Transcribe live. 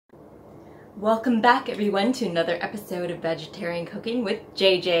Welcome back everyone to another episode of Vegetarian Cooking with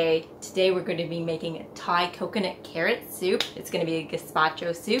JJ. Today we're going to be making a Thai coconut carrot soup. It's going to be a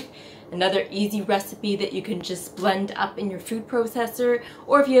gazpacho soup. Another easy recipe that you can just blend up in your food processor,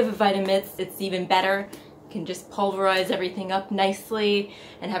 or if you have a Vitamix, it's even better. You can just pulverize everything up nicely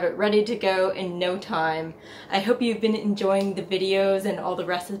and have it ready to go in no time. I hope you've been enjoying the videos and all the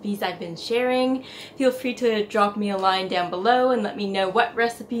recipes I've been sharing. Feel free to drop me a line down below and let me know what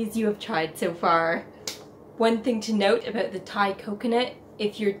recipes you have tried so far. One thing to note about the Thai coconut,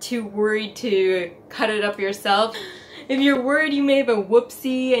 if you're too worried to cut it up yourself, if you're worried you may have a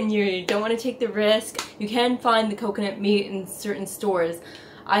whoopsie and you don't want to take the risk, you can find the coconut meat in certain stores.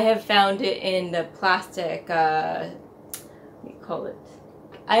 I have found it in the plastic, what do you call it?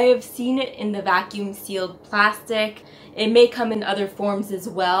 I have seen it in the vacuum sealed plastic. It may come in other forms as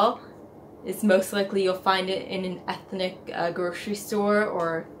well. It's most likely you'll find it in an ethnic grocery store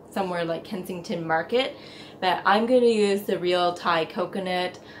or somewhere like Kensington Market. But I'm going to use the real Thai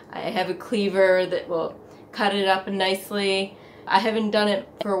coconut. I have a cleaver that will cut it up nicely. I haven't done it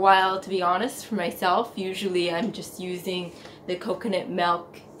for a while, to be honest, for myself. Usually I'm just using the coconut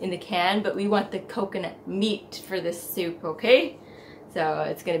milk in the can, but we want the coconut meat for this soup, okay? So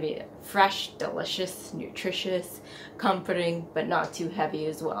it's gonna be fresh, delicious, nutritious, comforting, but not too heavy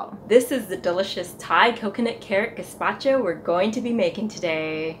as well. This is the delicious Thai coconut carrot gazpacho we're going to be making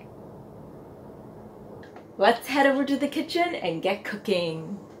today. Let's head over to the kitchen and get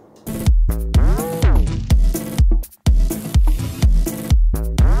cooking.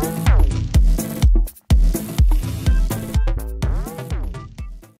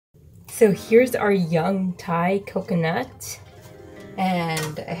 So here's our young Thai coconut,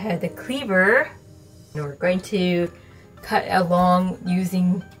 and I have the cleaver, and we're going to cut along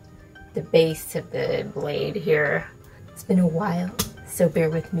using the base of the blade here. It's been a while, so bear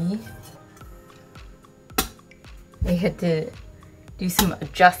with me. I had to do some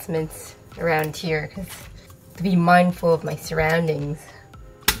adjustments around here to be mindful of my surroundings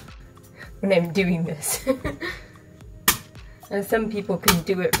when I'm doing this. And some people can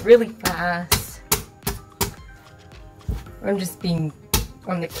do it really fast. I'm just being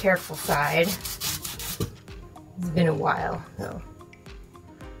on the careful side. It's been a while, so.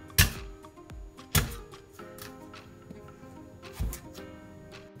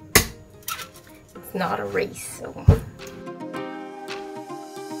 It's not a race, so.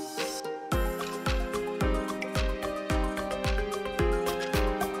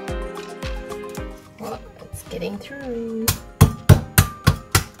 Well, it's getting through.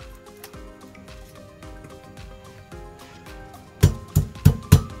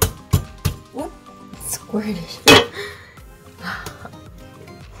 Squirted.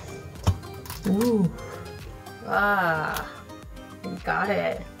 Ooh. Ah, we got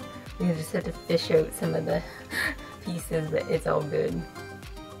it. We just had to fish out some of the pieces, but it's all good.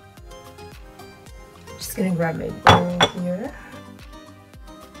 Just gonna grab my bowl here.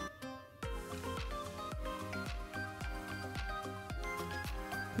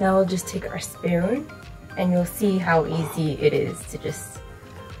 Now we'll just take our spoon, and you'll see how easy it is to just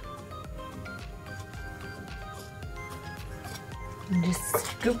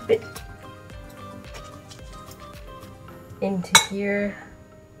scoop it into here.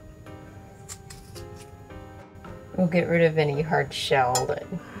 We'll get rid of any hard shell that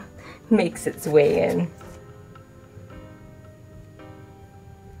makes its way in.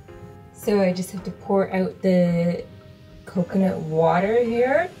 So I just have to pour out the coconut water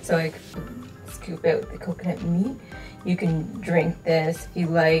here so I can scoop out the coconut meat. You can drink this if you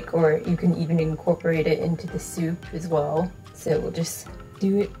like, or you can even incorporate it into the soup as well. So we'll just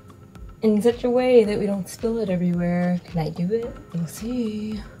do it in such a way that we don't spill it everywhere. Can I do it? We'll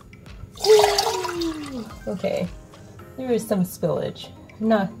see. Woo! Okay, there is some spillage.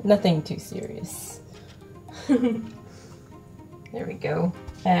 Nothing too serious. There we go.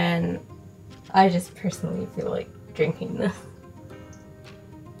 And I just personally feel like drinking this.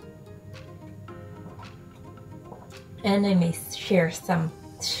 And I may share some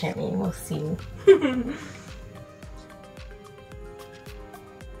shimmy, we'll see.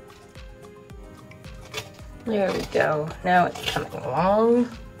 There we go. Now it's coming along.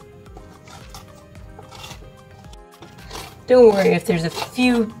 Don't worry if there's a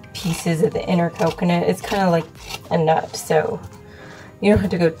few pieces of the inner coconut. It's kind of like a nut, so you don't have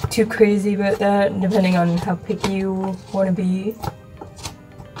to go too crazy about that, depending on how picky you want to be.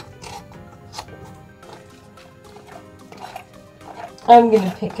 I'm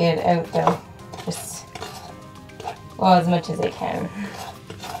gonna pick it out though, just, well, as much as I can.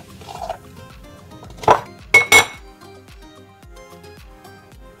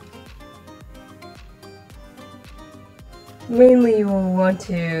 Mainly you will want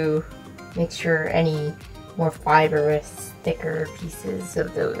to make sure any more fibrous, thicker pieces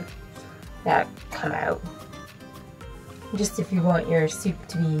of that come out. Just if you want your soup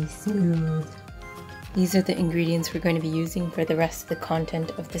to be smooth. These are the ingredients we're going to be using for the rest of the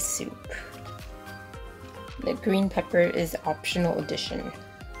content of the soup. The green pepper is optional addition.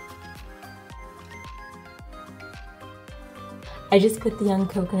 I just put the young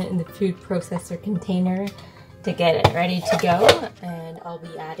coconut in the food processor container to get it ready to go, and I'll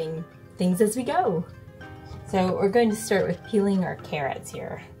be adding things as we go. So we're going to start with peeling our carrots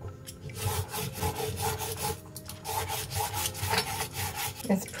here.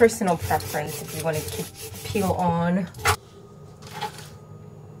 It's personal preference if you want to keep the peel on.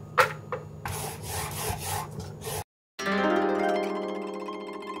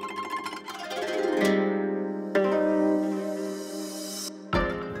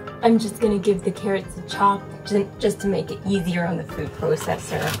 I'm just going to give the carrots a chop just to make it easier on the food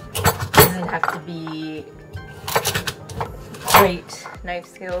processor. It doesn't have to be great knife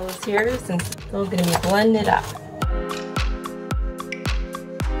skills here since it's all going to be blended up.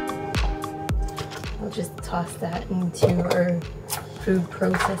 I'll just toss that into our food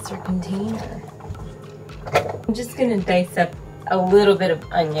processor container. I'm just going to dice up a little bit of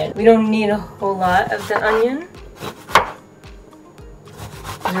onion. We don't need a whole lot of the onion.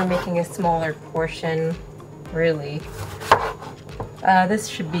 We're making a smaller portion, really. This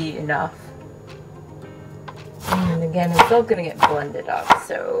should be enough. And again, it's all gonna get blended up,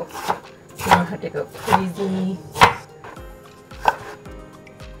 so you don't have to go crazy.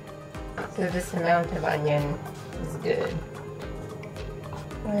 So this amount of onion is good.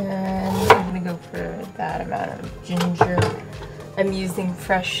 And I'm gonna go for that amount of ginger. I'm using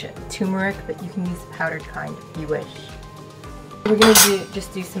fresh turmeric, but you can use the powdered kind if you wish. We're going to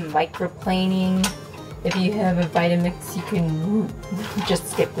just do some microplaning. If you have a Vitamix, you can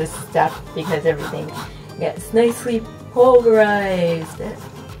just skip this step because everything gets nicely pulverized.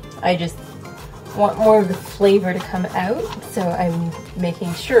 I just want more of the flavor to come out, so I'm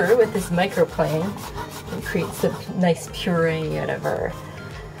making sure with this microplane it creates a nice puree out of our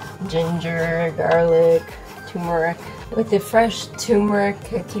ginger, garlic, turmeric. With the fresh turmeric,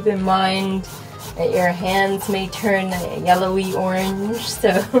 keep in mind that your hands may turn yellowy orange, so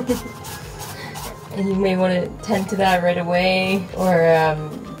and you may want to tend to that right away, or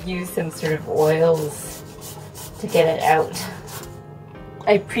use some sort of oils to get it out.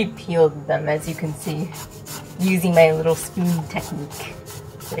 I pre-peeled them, as you can see, using my little spoon technique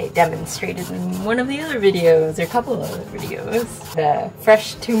that I demonstrated in one of the other videos, or a couple of other videos. The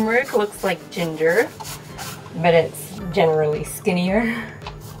fresh turmeric looks like ginger, but it's generally skinnier.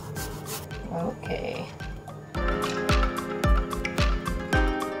 Okay.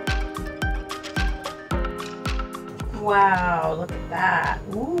 Wow, look at that.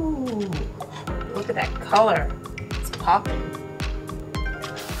 Ooh, look at that color. It's popping.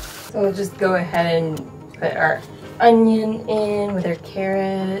 So we'll just go ahead and put our onion in with our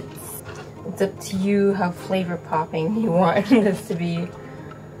carrots. It's up to you how flavor popping you want this to be,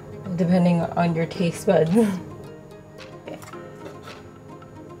 depending on your taste buds.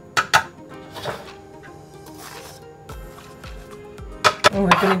 And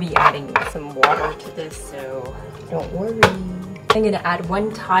we're going to be adding some water to this, so don't worry. I'm going to add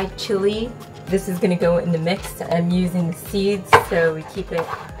 1 Thai chili. This is going to go in the mix. I'm using the seeds, so we keep it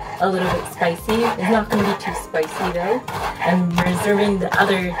a little bit spicy. It's not going to be too spicy though. I'm reserving the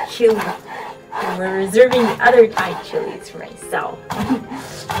other chili. We're reserving the other Thai chilies for myself.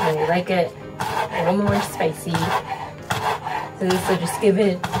 I like it a little more spicy. So this will just give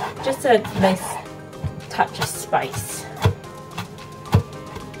it just a nice touch of spice.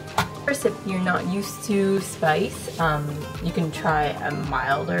 If you're not used to spice, you can try a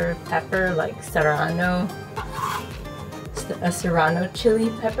milder pepper like serrano, a serrano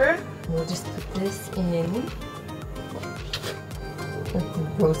chili pepper. We'll just put this in with the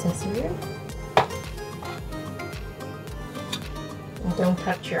processor. And don't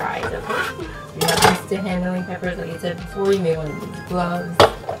touch your eyes, okay? If you're not used to handling peppers, like I said before, you may want to use gloves.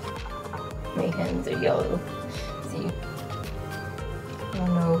 My hands are yellow. See? I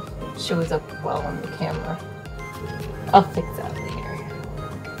don't know if it shows up well on the camera. I'll fix that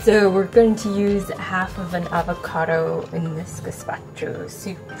later. So we're going to use half of an avocado in this gazpacho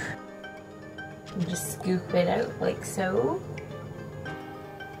soup. And just scoop it out like so.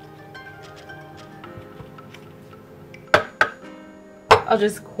 I'll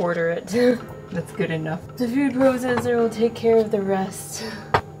just quarter it. That's good enough. The food processor will take care of the rest. Here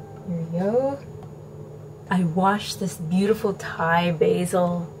we go. I washed this beautiful Thai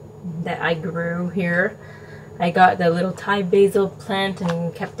basil that I grew here. I got the little Thai Basil plant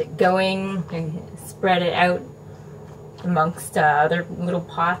and kept it going and spread it out amongst other little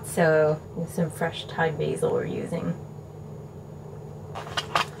pots, so some fresh Thai Basil we're using.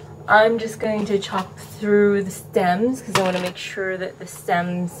 I'm just going to chop through the stems because I want to make sure that the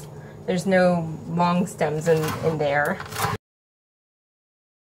stems, there's no long stems in there.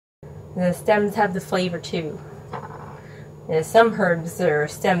 The stems have the flavor too. Some herbs, their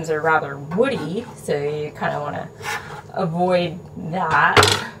stems are rather woody, so you kind of want to avoid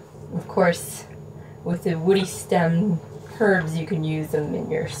that. Of course, with the woody stem herbs, you can use them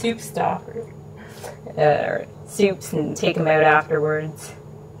in your soup stock or soups and take them out afterwards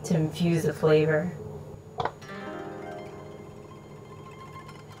to infuse the flavor.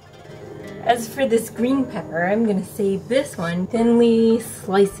 As for this green pepper, I'm going to save this one, thinly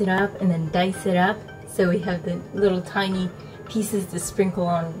slice it up and then dice it up so we have the little tiny pieces to sprinkle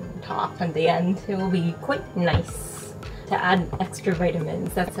on top at the end. It will be quite nice to add extra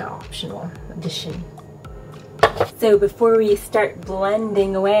vitamins. That's an optional addition. So before we start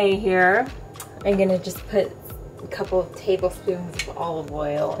blending away here, I'm going to just put a couple of tablespoons of olive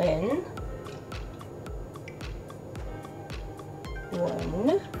oil in.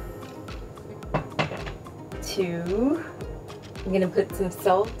 1, 2. I'm gonna put some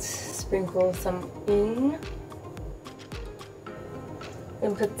salt, sprinkle some in.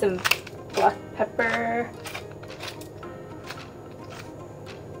 And put some black pepper.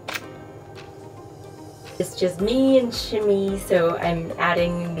 It's just me and Shimmy, so I'm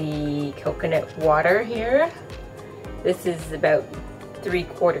adding the coconut water here. This is about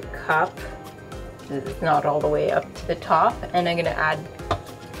 3/4 cup. It's not all the way up to the top, and I'm gonna add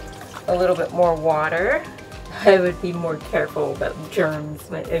a little bit more water. I would be more careful about germs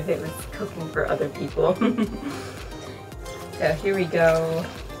if it was cooking for other people. So here we go.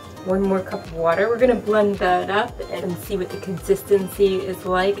 1 more cup of water. We're gonna blend that up and see what the consistency is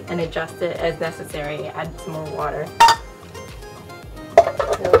like and adjust it as necessary. Add some more water.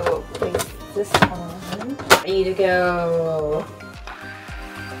 So we'll place this on. Ready to go.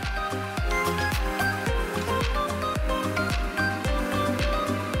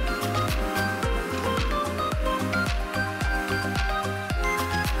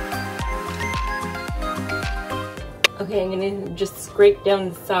 Okay, I'm gonna just scrape down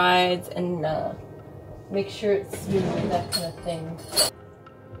the sides and make sure it's smooth, that kind of thing.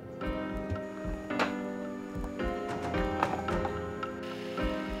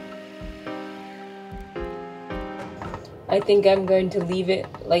 I think I'm going to leave it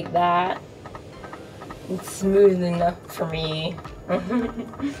like that. It's smooth enough for me.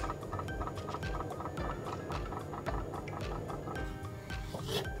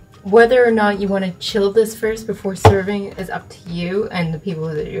 Whether or not you want to chill this first before serving is up to you and the people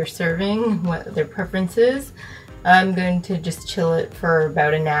that you're serving, what their preference is. I'm going to just chill it for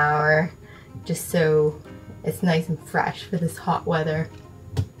about an hour, just so it's nice and fresh for this hot weather.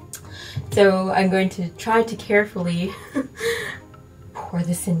 So I'm going to try to carefully pour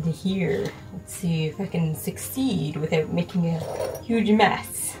this into here. Let's see if I can succeed without making a huge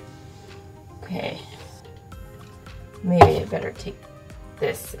mess. Okay, maybe I better take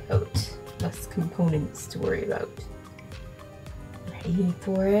this out. Less components to worry about. Ready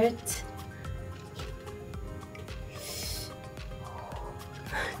for it?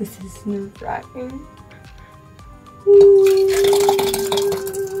 This is nerve-wracking.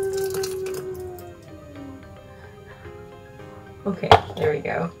 Okay, there we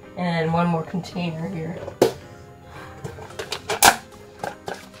go. And 1 more container here.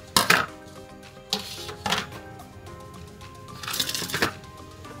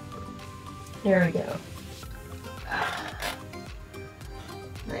 There we go.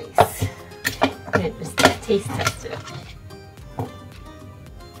 Nice. I'm gonna just taste test it.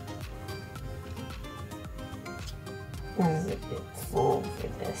 This is a bit full for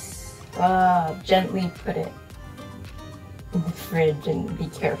this. Gently put it in the fridge and be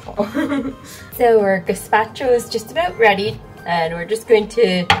careful. So our gazpacho is just about ready, and we're just going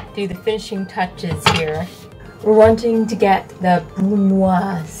to do the finishing touches here. We're wanting to get the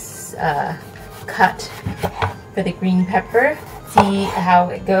brunoise cut for the green pepper. See how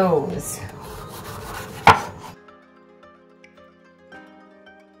it goes.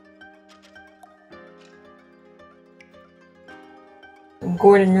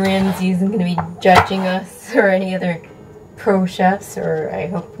 Gordon Ramsay isn't going to be judging us, or any other pro chefs, or I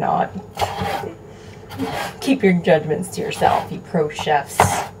hope not. Keep your judgments to yourself, you pro chefs.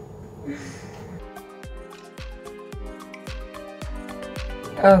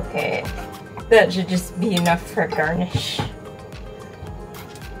 Okay, that should just be enough for garnish.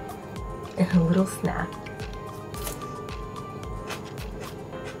 And a little snap.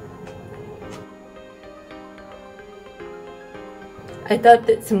 I thought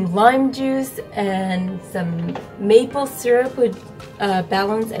that some lime juice and some maple syrup would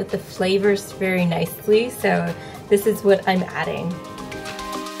balance out the flavors very nicely, so this is what I'm adding.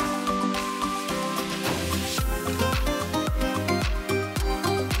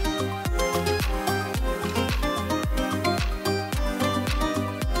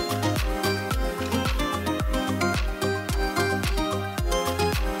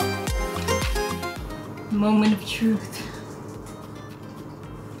 Moment of truth.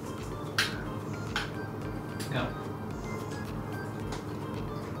 Yeah.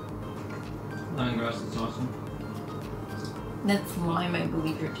 Lemongrass is awesome. That's lime, I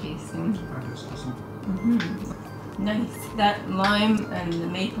believe you're tasting. That's awesome. Nice. That lime and the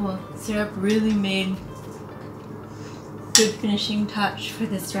maple syrup really made good finishing touch for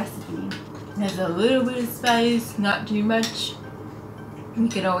this recipe. There's a little bit of spice, not too much. You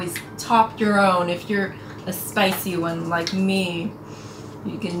can always top your own if you're a spicy one like me.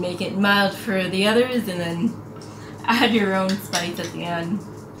 You can make it mild for the others and then add your own spice at the end.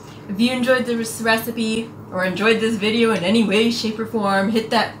 If you enjoyed this recipe or enjoyed this video in any way, shape, or form, hit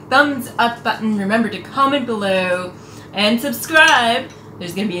that thumbs up button. Remember to comment below and subscribe.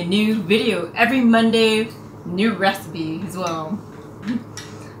 There's going to be a new video every Monday, new recipe as well.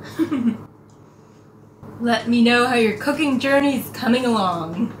 Let me know how your cooking journey is coming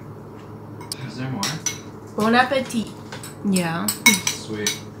along. Is there more? Bon appetit. Yeah.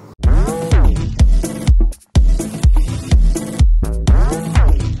 Sweet.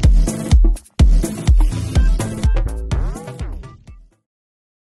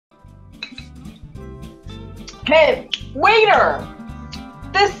 Hey, waiter!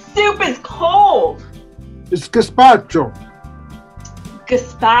 This soup is cold! It's gazpacho.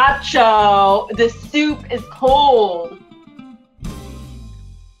 Gazpacho! The soup is cold!